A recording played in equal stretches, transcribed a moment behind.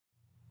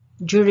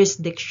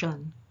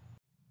Jurisdiction.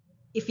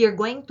 If you're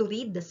going to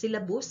read the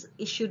syllabus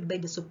issued by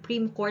the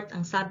Supreme Court,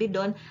 ang sabi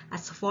doon,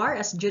 as far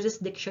as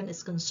jurisdiction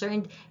is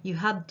concerned, you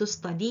have to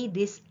study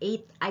these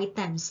 8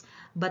 items.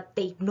 But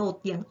take note,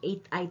 yung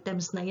 8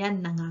 items na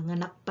yan,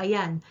 nanganganak pa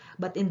yan.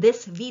 But in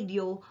this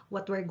video,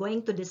 what we're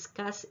going to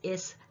discuss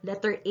is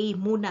letter A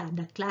muna,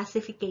 the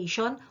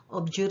classification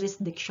of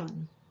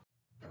jurisdiction.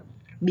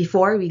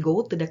 Before we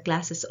go to the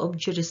classes of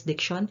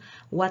jurisdiction,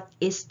 what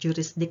is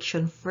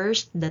jurisdiction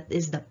first? That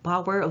is the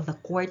power of the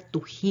court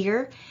to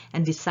hear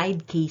and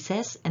decide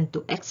cases and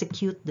to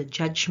execute the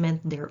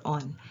judgment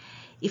thereon.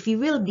 If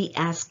you will be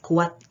asked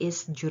what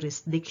is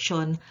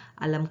jurisdiction,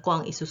 alam ko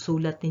ang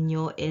isusulat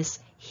ninyo is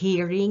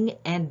hearing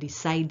and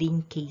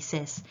deciding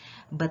cases.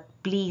 But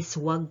please,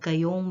 wag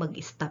kayong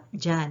mag-stop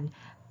dyan.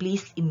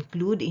 Please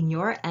include in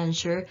your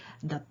answer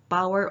the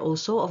power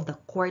also of the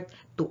court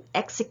to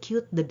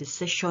execute the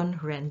decision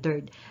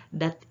rendered.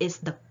 That is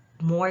the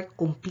more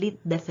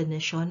complete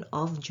definition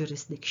of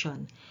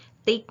jurisdiction.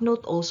 Take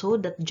note also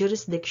that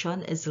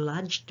jurisdiction is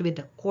lodged with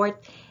the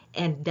court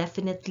and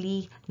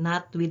definitely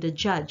not with the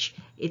judge.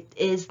 It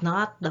is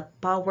not the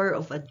power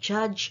of a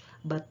judge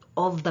but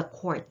of the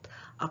court.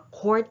 A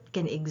court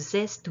can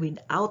exist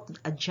without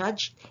a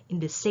judge in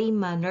the same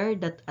manner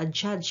that a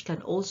judge can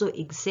also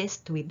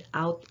exist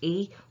without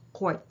a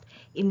court.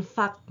 In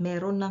fact,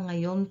 meron na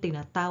ngayon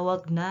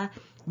tinatawag na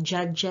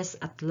judges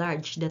at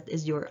large. That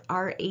is your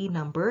RA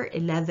number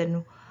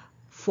 11459,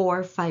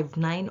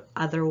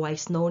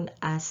 otherwise known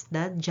as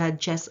the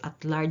Judges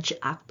at Large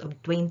Act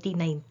of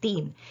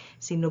 2019.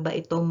 Sino ba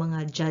itong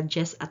mga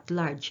judges at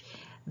large?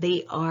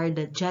 They are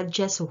the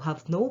judges who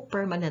have no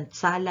permanent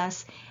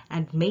salas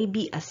and may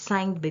be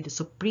assigned by the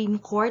Supreme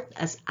Court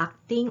as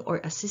acting or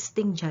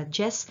assisting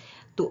judges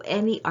to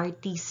any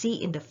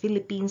RTC in the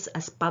Philippines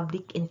as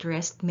public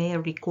interest may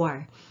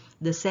require.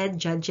 The said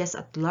judges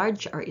at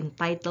large are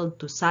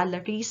entitled to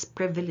salaries,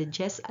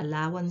 privileges,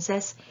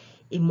 allowances,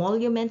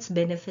 emoluments,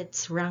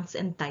 benefits, ranks,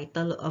 and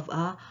title of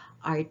a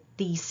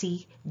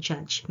RTC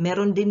judge.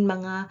 Meron din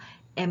mga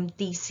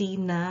MTC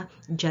na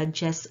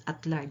judges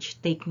at large.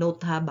 Take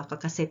note ha, baka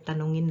kasi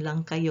tanungin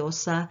lang kayo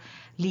sa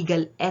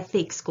legal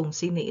ethics kung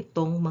sino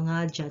itong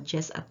mga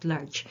judges at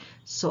large.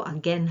 So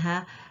again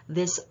ha,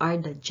 these are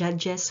the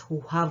judges who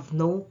have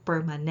no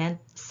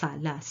permanent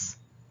salas.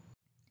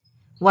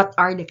 What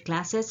are the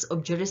classes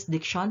of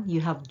jurisdiction? You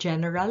have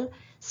general,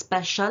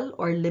 special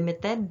or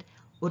limited,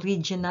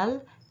 original,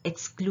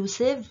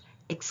 exclusive,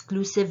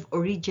 exclusive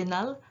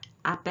original,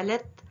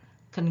 appellate,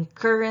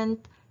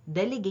 concurrent,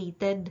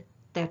 delegated,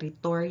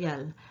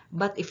 territorial.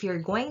 But if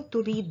you're going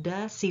to read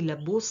the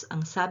syllabus,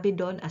 ang sabi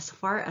doon, as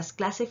far as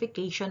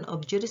classification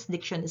of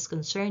jurisdiction is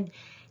concerned,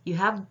 you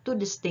have to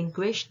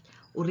distinguish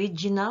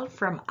original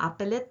from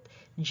appellate,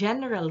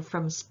 general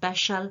from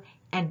special,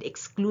 and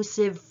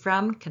exclusive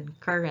from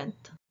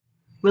concurrent.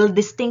 We'll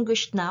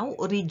distinguish now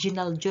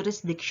original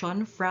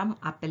jurisdiction from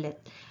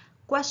appellate.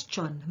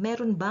 Question,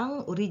 meron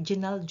bang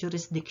original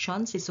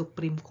jurisdiction si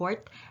Supreme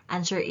Court?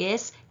 Answer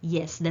is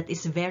yes. That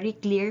is very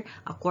clear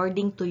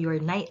according to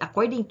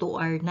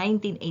our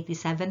 1987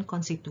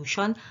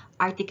 Constitution,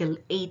 Article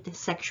 8,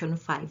 Section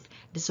 5.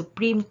 The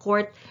Supreme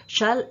Court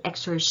shall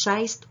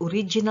exercise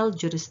original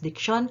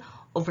jurisdiction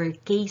over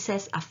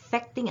cases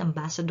affecting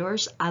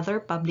ambassadors, other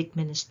public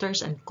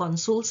ministers and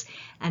consuls,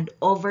 and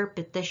over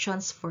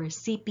petitions for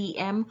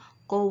CPM,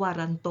 quo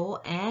warranto,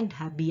 and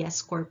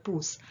habeas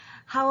corpus.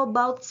 How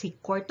about si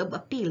Court of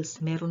Appeals?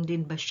 Meron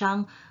din ba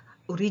siyang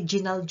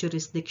original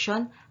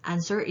jurisdiction?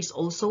 Answer is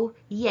also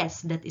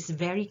yes. That is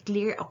very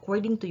clear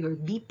according to your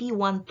BP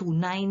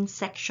 129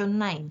 Section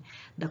 9.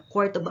 The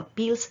Court of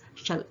Appeals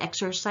shall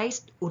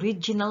exercise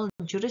original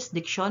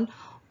jurisdiction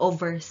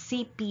over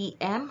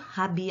CPM,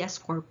 habeas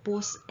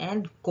corpus,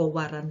 and quo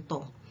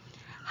warranto.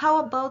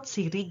 How about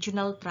si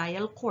Regional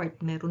Trial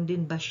Court? Meron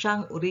din ba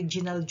siyang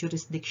original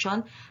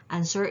jurisdiction?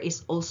 Answer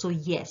is also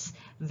yes.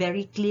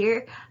 Very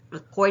clear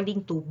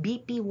according to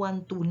BP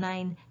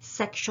 129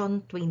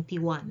 Section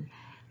 21.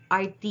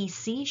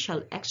 RTC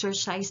shall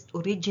exercise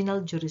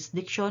original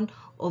jurisdiction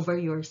over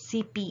your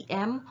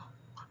CPM,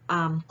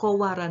 quo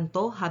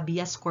warranto,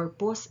 habeas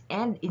corpus,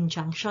 and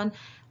injunction.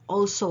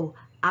 Also,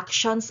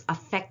 actions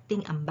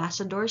affecting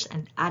ambassadors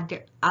and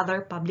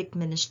other public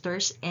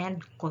ministers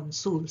and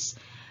consuls.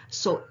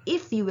 So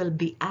if you will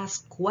be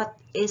asked what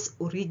is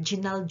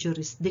original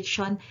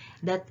jurisdiction,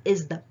 that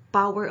is the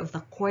power of the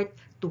court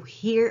to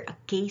hear a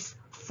case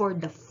for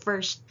the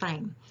first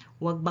time.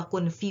 Huwag ba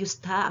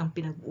confused ha, ang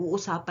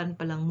pinag-uusapan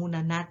pa lang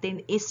muna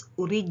natin is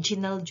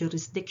original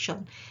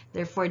jurisdiction.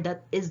 Therefore,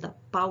 that is the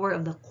power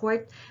of the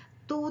court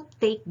to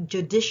take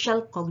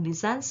judicial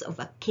cognizance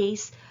of a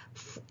case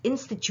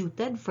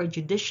instituted for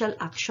judicial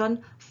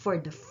action for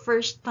the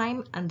first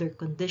time under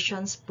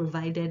conditions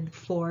provided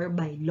for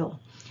by law.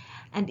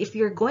 And if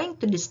you're going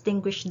to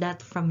distinguish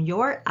that from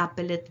your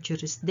appellate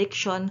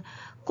jurisdiction,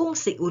 kung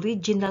si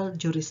original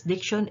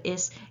jurisdiction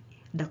is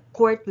the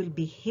court will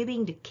be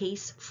hearing the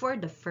case for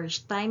the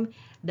first time.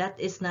 That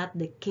is not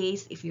the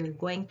case if you're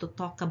going to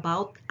talk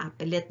about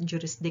appellate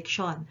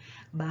jurisdiction.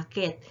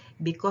 Bakit?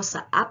 Because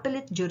sa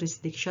appellate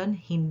jurisdiction,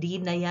 hindi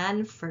na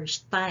yan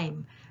first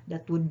time.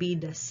 That would be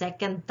the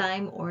second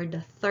time or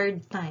the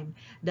third time.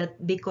 That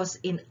because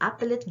in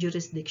appellate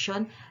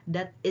jurisdiction,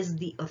 that is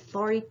the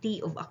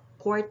authority of a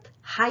court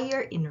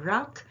higher in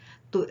rank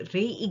to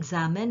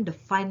re-examine the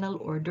final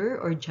order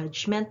or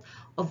judgment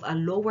of a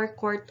lower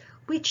court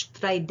which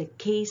tried the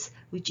case,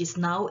 which is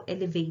now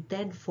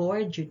elevated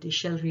for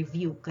judicial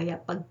review. Kaya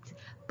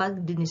pag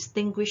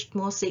dinistinguished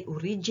mo si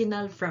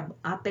original from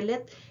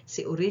appellate,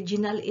 si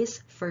original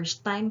is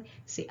first time,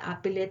 si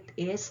appellate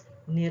is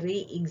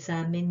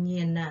nire-examine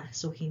niya na.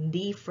 So,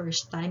 hindi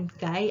first time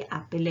kay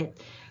appellate.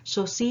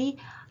 So, si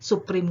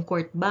Supreme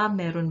Court ba,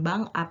 meron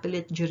bang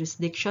appellate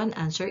jurisdiction?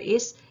 Answer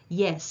is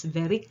yes.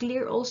 Very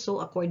clear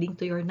also, according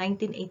to your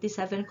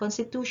 1987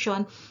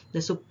 Constitution,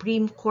 the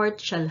Supreme Court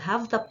shall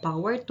have the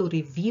power to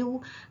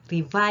review,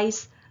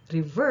 revise,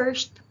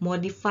 reverse,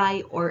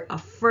 modify, or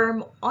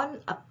affirm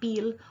on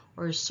appeal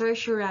or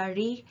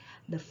certiorari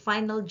the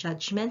final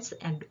judgments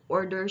and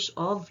orders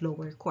of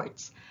lower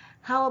courts.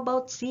 How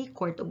about si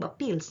Court of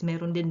Appeals?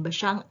 Meron din ba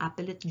siyang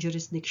appellate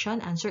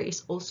jurisdiction? Answer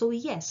is also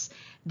yes.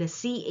 The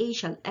CA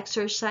shall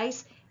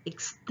exercise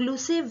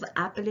exclusive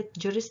appellate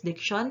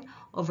jurisdiction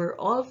over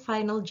all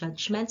final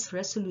judgments,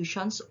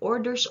 resolutions,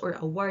 orders, or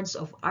awards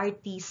of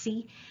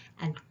RTC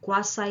and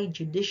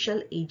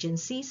quasi-judicial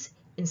agencies,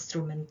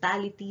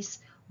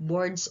 instrumentalities,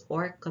 boards,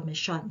 or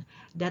commission.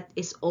 That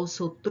is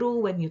also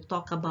true when you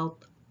talk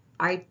about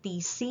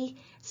RTC.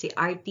 Si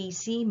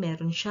RTC,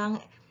 meron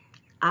siyang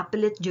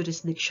appellate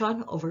jurisdiction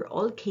over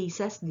all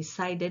cases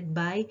decided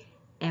by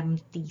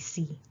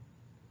MTC.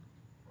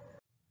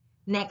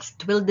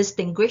 Next, we'll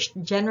distinguish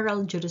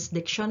general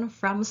jurisdiction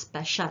from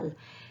special.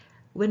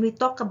 When we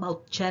talk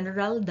about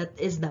general, that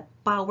is the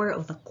power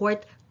of the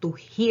court to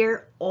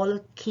hear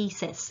all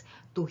cases,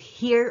 to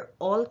hear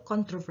all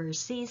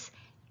controversies,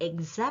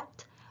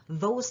 except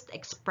those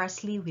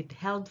expressly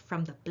withheld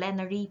from the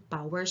plenary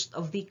powers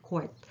of the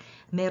court.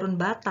 Meron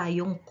ba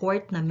tayong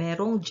court na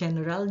merong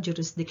general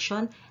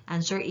jurisdiction?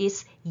 Answer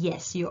is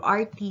yes. Your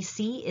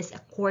RTC is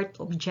a court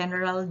of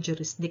general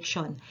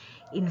jurisdiction.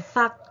 In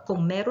fact,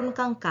 kung meron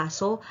kang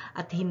kaso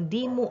at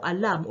hindi mo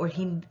alam or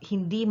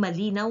hindi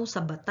malinaw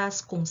sa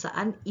batas kung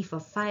saan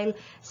ifa-file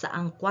sa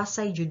ang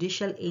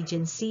quasi-judicial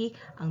agency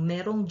ang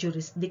merong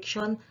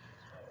jurisdiction,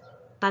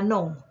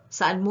 tanong,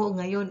 saan mo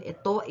ngayon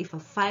ito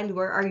ifa-file?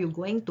 Where are you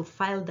going to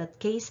file that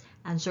case?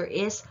 Answer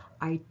is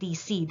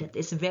RTC. That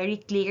is very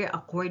clear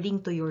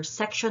according to your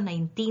section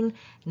 19,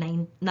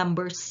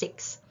 number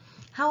 6.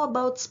 How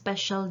about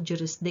special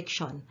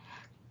jurisdiction?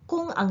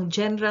 Kung ang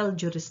general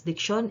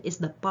jurisdiction is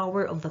the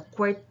power of the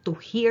court to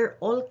hear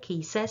all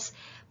cases,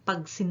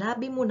 pag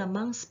sinabi mo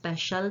namang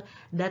special,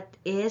 that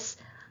is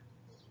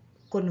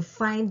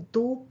confined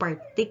to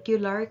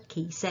particular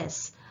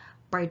cases.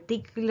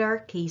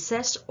 Particular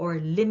cases or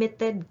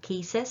limited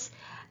cases,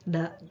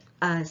 the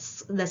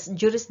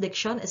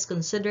jurisdiction is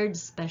considered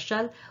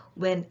special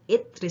when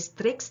it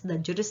restricts the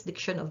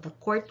jurisdiction of the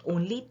court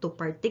only to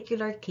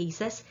particular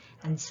cases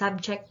and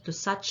subject to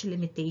such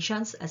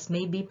limitations as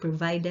may be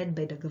provided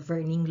by the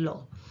governing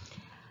law.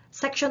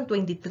 Section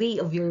 23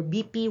 of your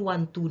BP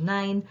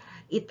 129,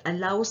 it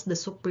allows the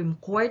Supreme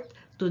Court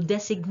to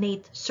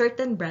designate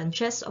certain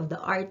branches of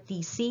the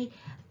RTC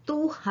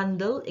to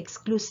handle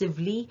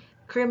exclusively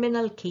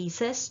criminal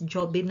cases,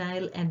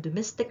 juvenile and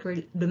domestic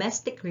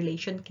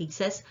relation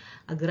cases,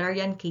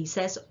 agrarian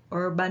cases,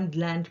 urban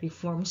land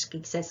reforms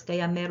cases.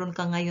 Kaya meron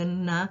ka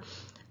ngayon na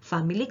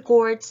family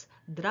courts,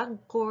 drug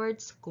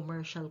courts,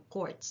 commercial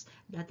courts.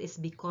 That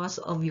is because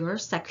of your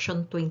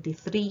section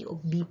 23 of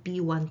BP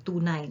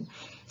 129.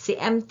 Si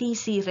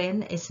MTC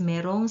rin is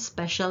merong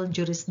special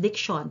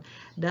jurisdiction.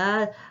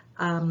 The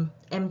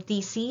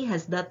MTC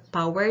has that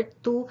power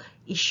to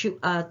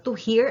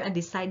hear and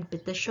decide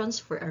petitions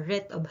for a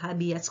writ of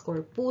habeas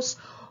corpus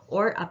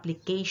or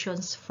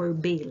applications for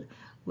bail.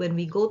 When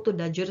we go to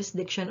the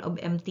jurisdiction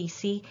of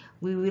MTC,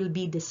 we will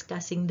be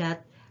discussing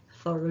that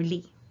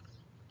thoroughly.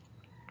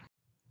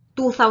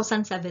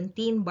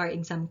 2017 bar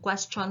exam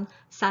question,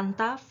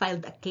 Santa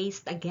filed a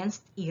case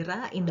against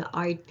Ira in the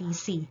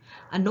RTC.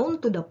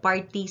 Unknown to the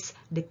parties,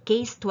 the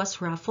case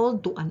was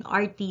referred to an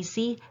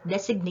RTC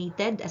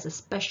designated as a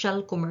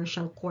special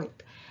commercial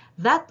court.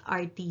 That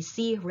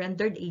RTC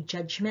rendered a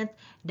judgment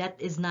that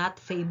is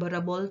not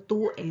favorable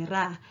to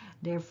Ira.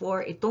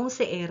 Therefore, itong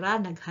si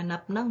Ira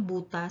naghanap ng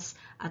butas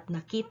at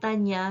nakita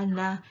niya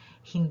na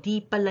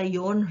hindi pala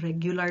yon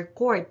regular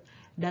court.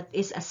 That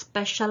is a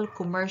special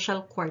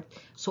commercial court.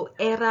 So,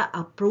 ERA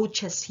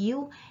approaches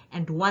you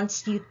and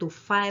wants you to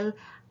file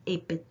a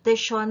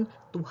petition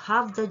to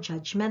have the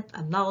judgment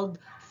annulled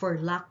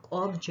for lack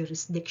of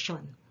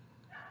jurisdiction.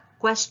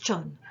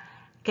 Question: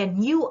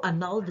 can you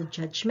annul the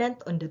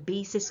judgment on the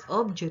basis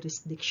of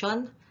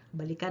jurisdiction?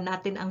 Balikan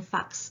natin ang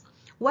facts.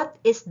 What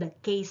is the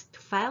case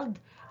filed?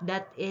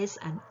 That is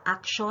an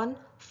action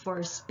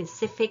for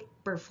specific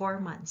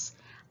performance.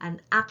 An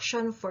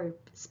action for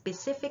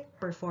specific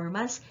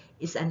performance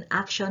is an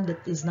action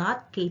that is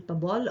not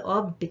capable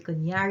of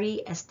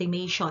pecuniary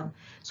estimation.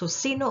 So,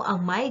 sino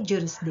ang may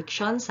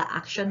jurisdiction sa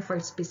action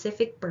for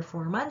specific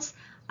performance?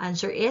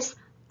 Answer is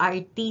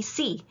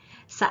RTC.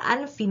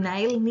 Saan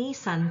final ni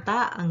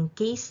Santa ang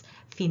case?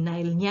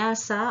 Final niya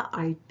sa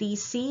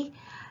RTC.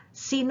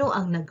 Sino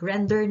ang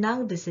nag-render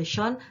ng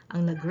desisyon?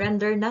 Ang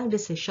nag-render ng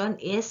desisyon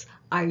is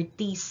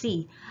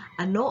RTC.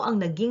 Ano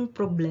ang naging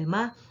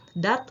problema?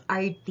 That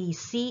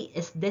RTC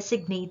is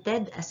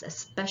designated as a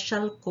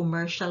special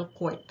commercial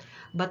court.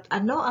 But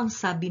ano ang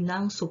sabi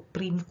ng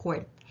Supreme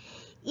Court?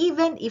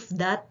 Even if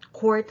that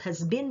court has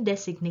been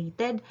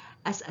designated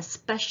as a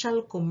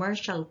special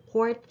commercial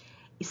court,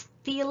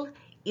 still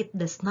it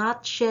does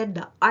not shed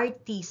the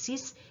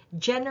RTC's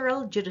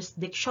general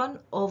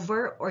jurisdiction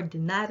over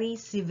ordinary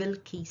civil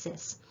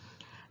cases.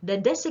 The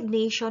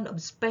designation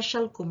of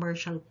special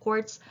commercial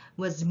courts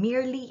was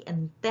merely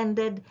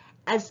intended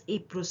as a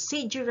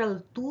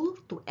procedural tool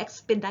to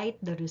expedite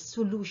the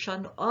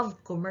resolution of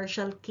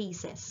commercial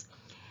cases.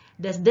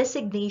 The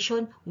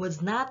designation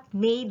was not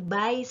made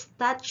by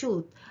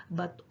statute,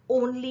 but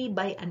only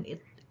by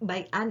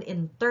an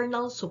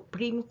internal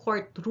Supreme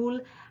Court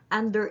rule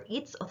under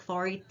its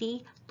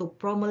authority to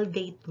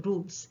promulgate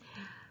rules.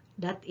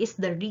 That is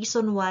the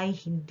reason why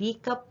hindi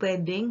ka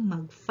pwedeng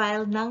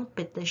mag-file ng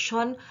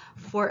petition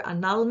for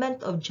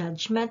annulment of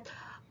judgment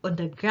on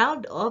the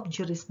ground of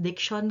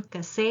jurisdiction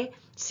kasi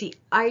si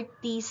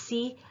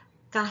RTC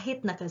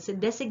kahit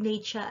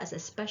nakadesignate siya as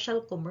a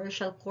special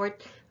commercial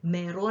court,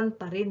 meron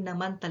pa rin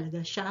naman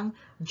talaga siyang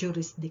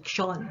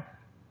jurisdiction.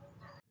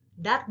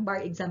 That bar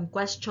exam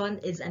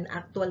question is an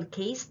actual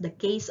case, the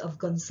case of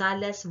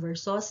Gonzalez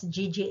versus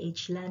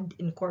GGH Land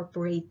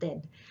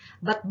Incorporated.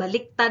 But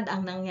baliktad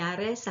ang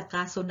nangyari sa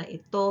kaso na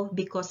ito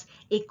because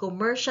a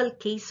commercial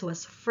case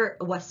was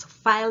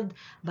filed,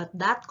 but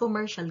that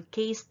commercial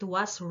case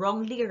was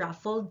wrongly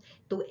raffled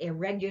to a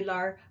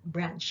regular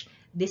branch.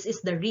 This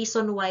is the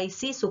reason why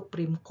si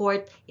Supreme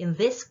Court in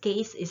this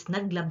case is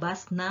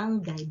naglabas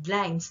ng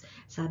guidelines.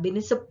 Sabi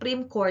ni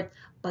Supreme Court,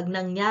 pag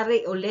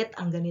nangyari ulit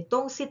ang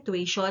ganitong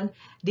situation,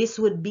 this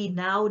would be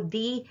now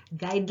the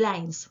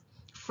guidelines.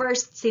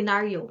 First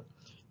scenario,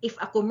 if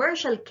a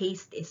commercial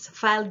case is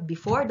filed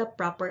before the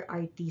proper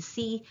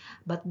RTC,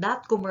 but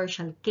that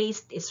commercial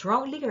case is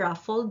wrongly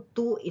raffled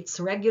to its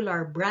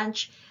regular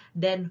branch,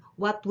 then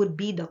what would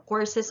be the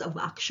courses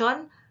of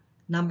action?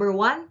 Number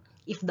one,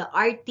 if the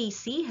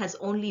RTC has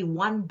only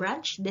one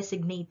branch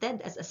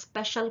designated as a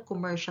special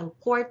commercial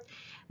court,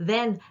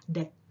 then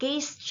the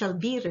case shall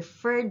be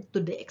referred to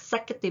the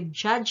executive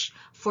judge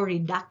for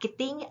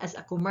redocketing as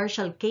a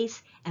commercial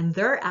case and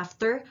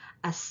thereafter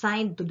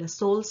assigned to the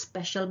sole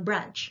special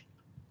branch.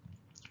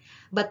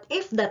 But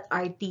if that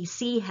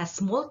RTC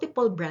has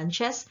multiple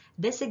branches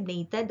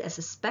designated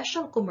as a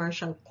special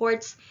commercial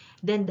courts,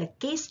 then the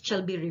case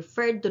shall be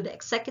referred to the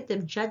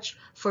executive judge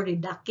for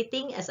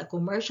redocketing as a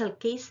commercial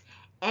case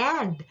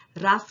and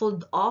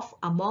raffled off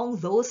among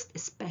those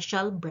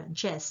special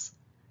branches.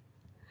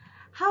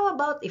 How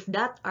about if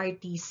that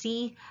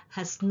RTC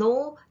has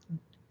no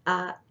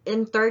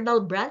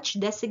internal branch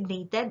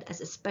designated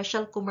as a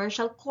special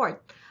commercial court?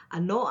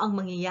 Ano ang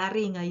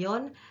mangyayari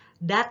ngayon?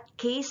 That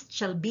case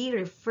shall be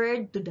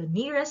referred to the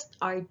nearest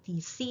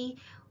RTC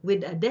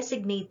with a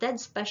designated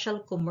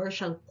special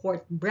commercial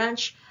court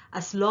branch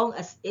as long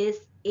as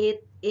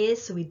it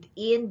is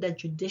within the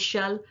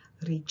judicial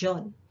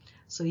region.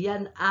 So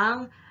yan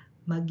ang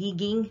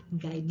magiging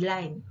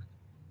guideline.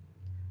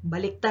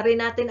 Baliktarin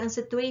natin ang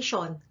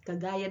situation,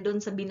 kagaya dun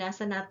sa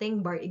binasa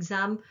nating bar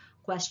exam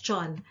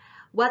question.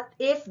 What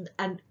if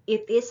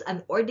it is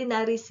an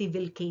ordinary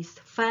civil case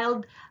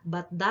filed,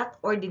 but that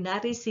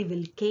ordinary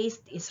civil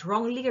case is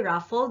wrongly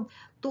raffled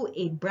to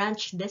a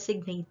branch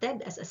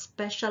designated as a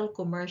special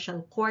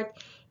commercial court?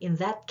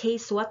 In that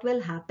case, what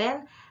will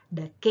happen?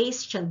 The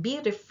case shall be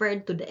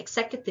referred to the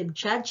executive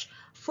judge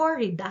for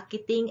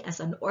redocketing as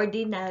an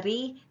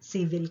ordinary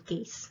civil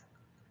case.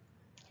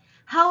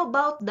 How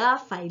about the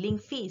filing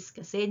fees?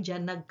 Kasi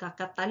dyan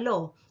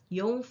nagkakatalo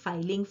yung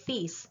filing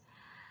fees.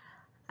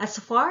 As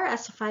far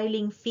as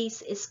filing fees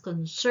is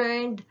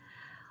concerned,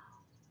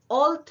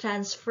 all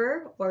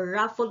transfer or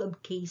raffle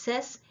of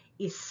cases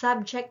is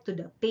subject to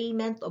the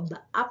payment of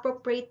the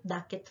appropriate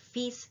docket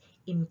fees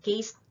in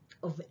case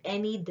of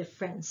any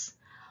difference.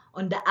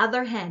 On the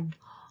other hand,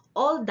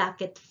 all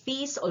docket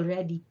fees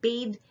already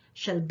paid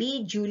shall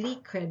be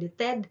duly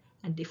credited,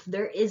 and if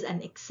there is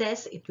an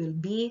excess, it will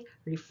be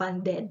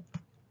refunded.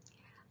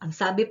 Ang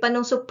sabi pa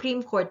ng Supreme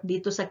Court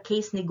dito sa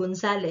case ni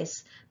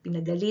Gonzalez,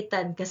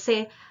 pinagalitan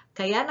kasi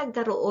kaya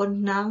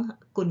nagkaroon ng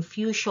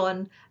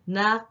confusion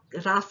na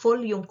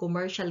raffle yung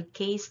commercial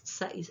case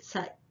sa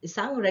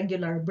isang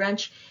regular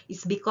branch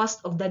is because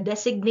of the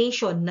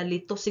designation.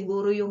 Nalito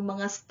siguro yung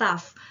mga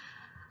staff.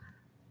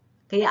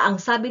 Kaya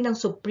ang sabi ng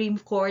Supreme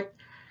Court,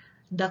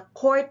 the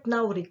court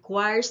now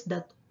requires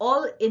that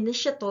all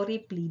initiatory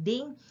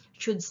pleading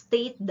should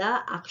state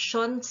the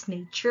action's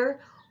nature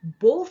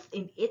both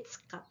in its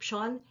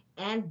caption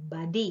and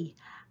body.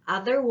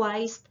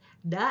 Otherwise,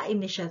 the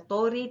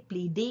initiatory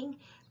pleading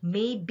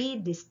may be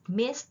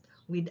dismissed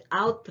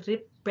without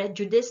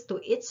prejudice to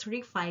its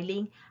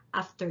refiling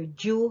after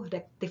due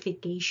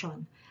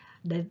rectification.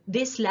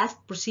 This last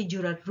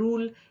procedural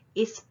rule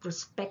is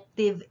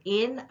prospective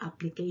in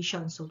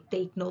application. So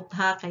take note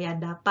ha, kaya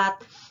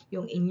dapat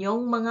yung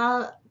inyong mga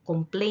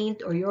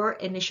complaint or your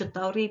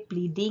initiatory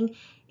pleading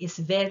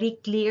is very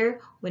clear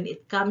when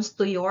it comes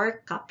to your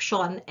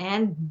caption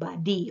and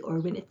body or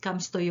when it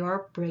comes to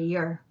your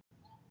prayer.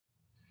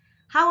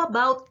 How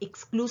about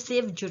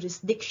exclusive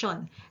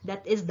jurisdiction?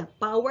 That is the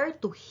power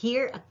to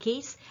hear a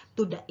case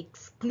to the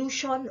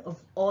exclusion of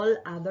all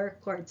other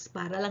courts.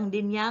 Para lang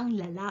din yang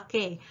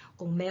lalaki.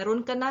 Kung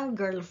meron ka ng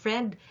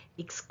girlfriend,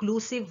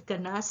 exclusive ka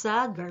na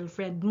sa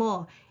girlfriend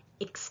mo.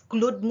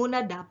 Exclude mo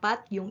na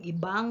dapat yung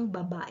ibang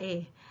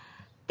babae.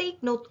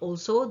 Take note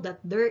also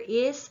that there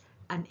is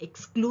an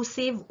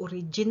exclusive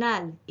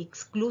original.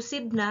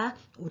 Exclusive na,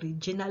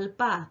 original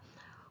pa.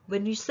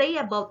 When we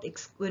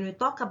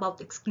talk about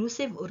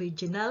exclusive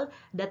original,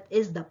 that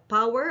is the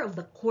power of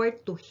the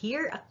court to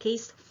hear a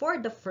case for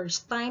the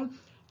first time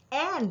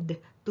and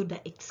to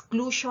the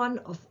exclusion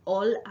of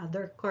all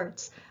other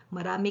courts.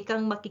 Marami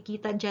kang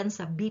makikita dyan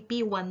sa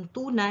BP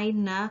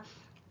 129 na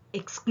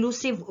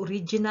exclusive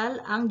original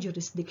ang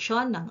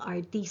jurisdiction ng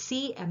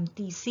RTC,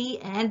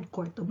 MTC, and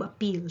Court of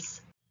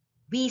Appeals.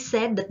 We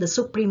said that the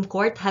Supreme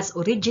Court has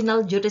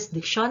original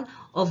jurisdiction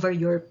over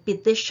your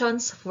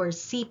petitions for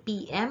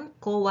CPM,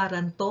 quo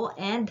warranto,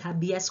 and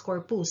habeas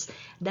corpus.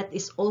 That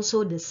is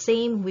also the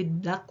same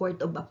with the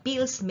Court of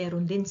Appeals.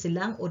 Meron din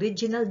silang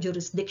original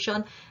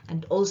jurisdiction,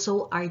 and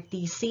also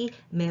RTC,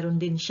 meron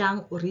din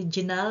siyang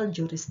original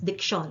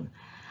jurisdiction.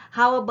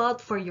 How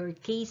about for your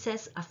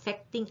cases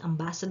affecting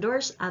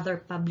ambassadors,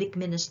 other public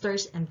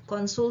ministers, and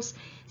consuls?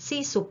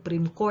 Si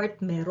Supreme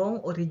Court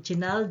merong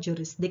original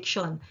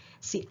jurisdiction.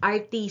 Si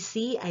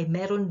RTC ay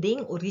meron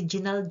ding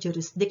original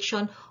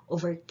jurisdiction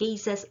over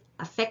cases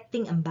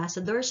affecting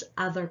ambassadors,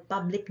 other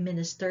public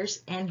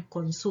ministers, and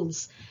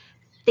consuls.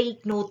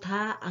 Take note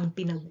ha, ang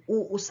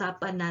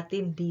pinag-uusapan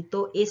natin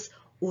dito is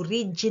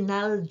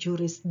original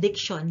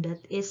jurisdiction.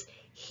 That is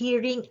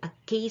hearing a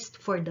case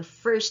for the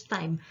first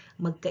time.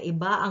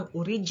 Magkaiba ang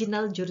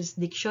original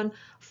jurisdiction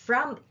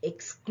from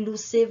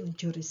exclusive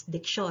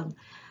jurisdiction.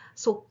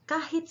 So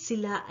kahit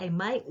sila ay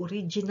may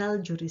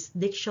original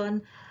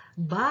jurisdiction,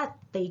 but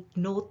take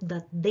note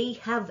that they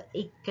have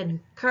a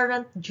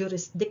concurrent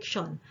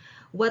jurisdiction.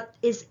 What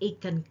is a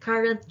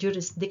concurrent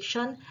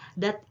jurisdiction?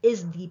 That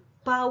is the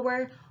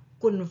power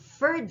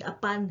conferred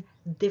upon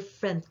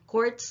different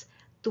courts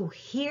to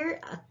hear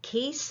a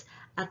case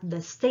at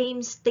the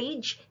same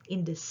stage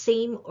in the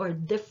same or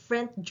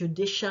different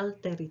judicial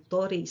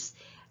territories.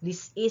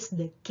 This is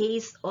the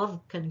case of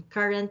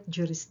concurrent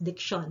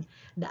jurisdiction.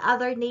 The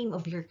other name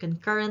of your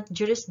concurrent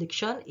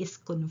jurisdiction is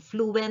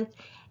confluent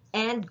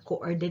and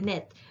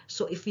coordinate.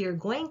 So if you're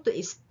going to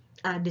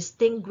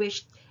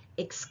distinguish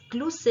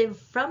exclusive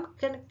from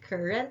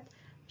concurrent,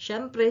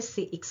 syempre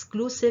si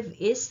exclusive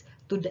is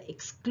to the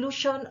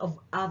exclusion of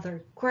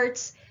other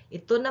courts.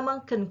 Ito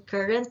namang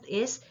concurrent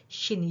is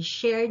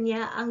sinishare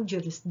niya ang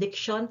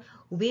jurisdiction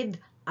with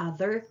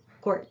other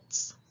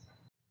courts.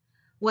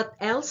 What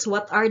else?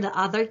 What are the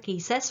other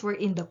cases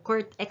wherein the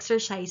court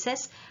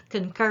exercises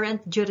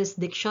concurrent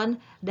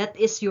jurisdiction? That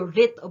is your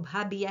writ of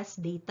habeas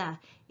data.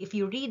 If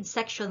you read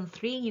Section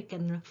 3, you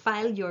can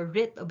file your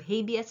writ of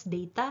habeas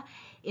data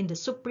in the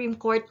Supreme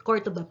Court,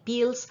 Court of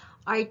Appeals,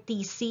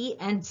 RTC,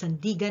 and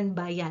Sandigan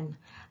Bayan.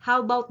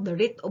 How about the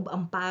writ of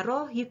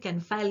amparo? You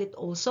can file it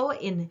also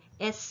in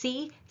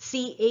SC,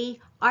 CA,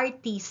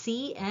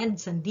 RTC, and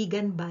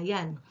Sandigan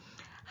Bayan.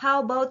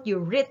 How about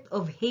your writ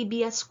of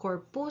habeas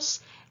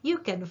corpus? You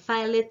can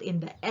file it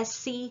in the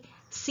SC,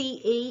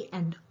 CA,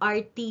 and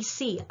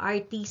RTC.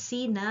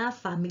 RTC na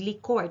family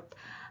court.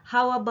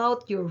 How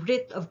about your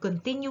writ of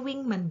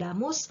continuing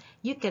mandamus?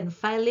 You can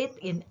file it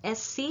in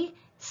SC,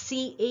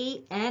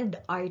 CA, and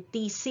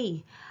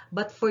RTC.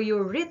 But for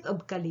your writ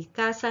of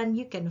kalikasan,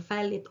 you can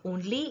file it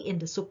only in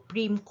the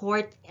Supreme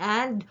Court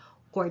and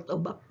Court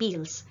of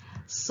Appeals.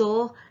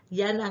 So,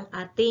 yan ang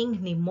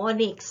ating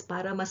mnemonics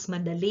para mas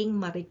madaling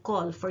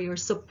ma-recall. For your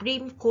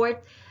Supreme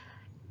Court,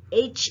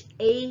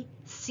 HACCK,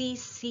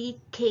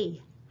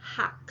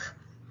 hack.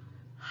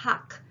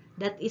 Hack.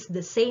 That is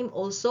the same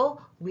also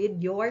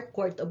with your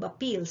Court of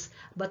Appeals.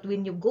 But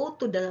when you go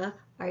to the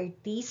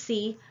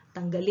RTC,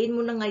 tanggalin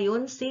mo na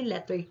ngayon si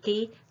letter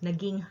K,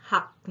 naging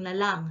hack na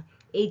lang.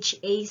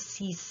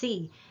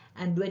 HACC.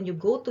 And when you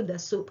go to the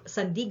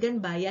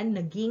Sandigan Bayan,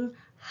 naging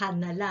ha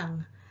na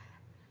lang.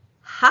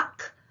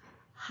 Hack,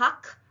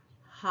 hack,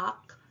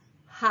 hack,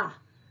 ha.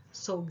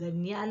 So,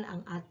 ganyan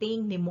ang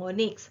ating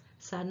mnemonics.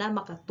 Sana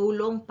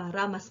makatulong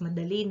para mas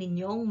madali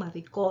ninyong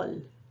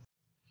ma-recall.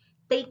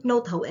 Take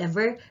note,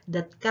 however,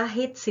 that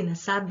kahit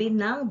sinasabi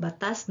ng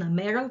batas na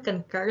merong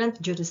concurrent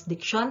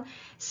jurisdiction,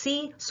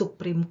 si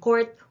Supreme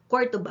Court,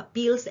 Court of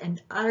Appeals, and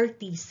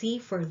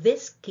RTC for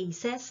these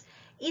cases,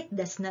 it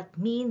does not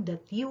mean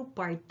that you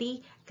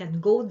party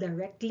can go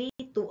directly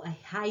to a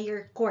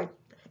higher court.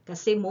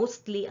 Kasi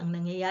mostly ang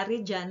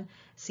nangyayari dyan,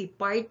 si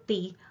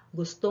party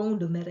gustong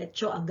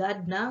dumiretso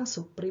agad ng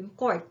Supreme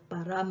Court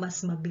para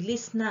mas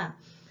mabilis na.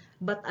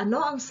 But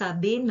ano ang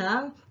sabi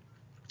ng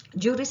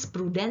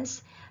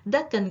jurisprudence?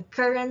 The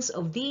concurrence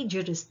of the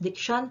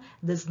jurisdiction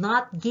does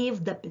not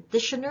give the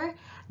petitioner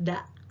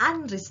the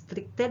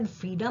unrestricted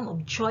freedom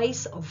of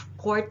choice of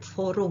court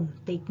forum.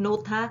 Take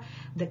note ha,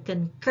 the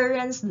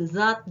concurrence does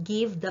not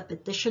give the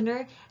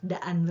petitioner the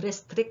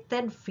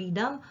unrestricted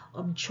freedom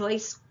of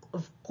choice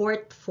of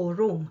court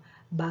forum.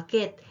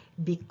 Bakit?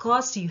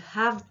 Because you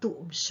have to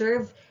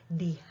observe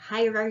the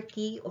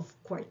hierarchy of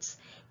courts.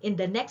 In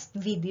the next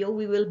video,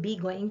 we will be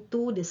going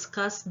to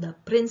discuss the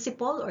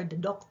principle or the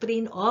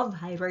doctrine of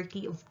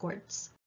hierarchy of courts.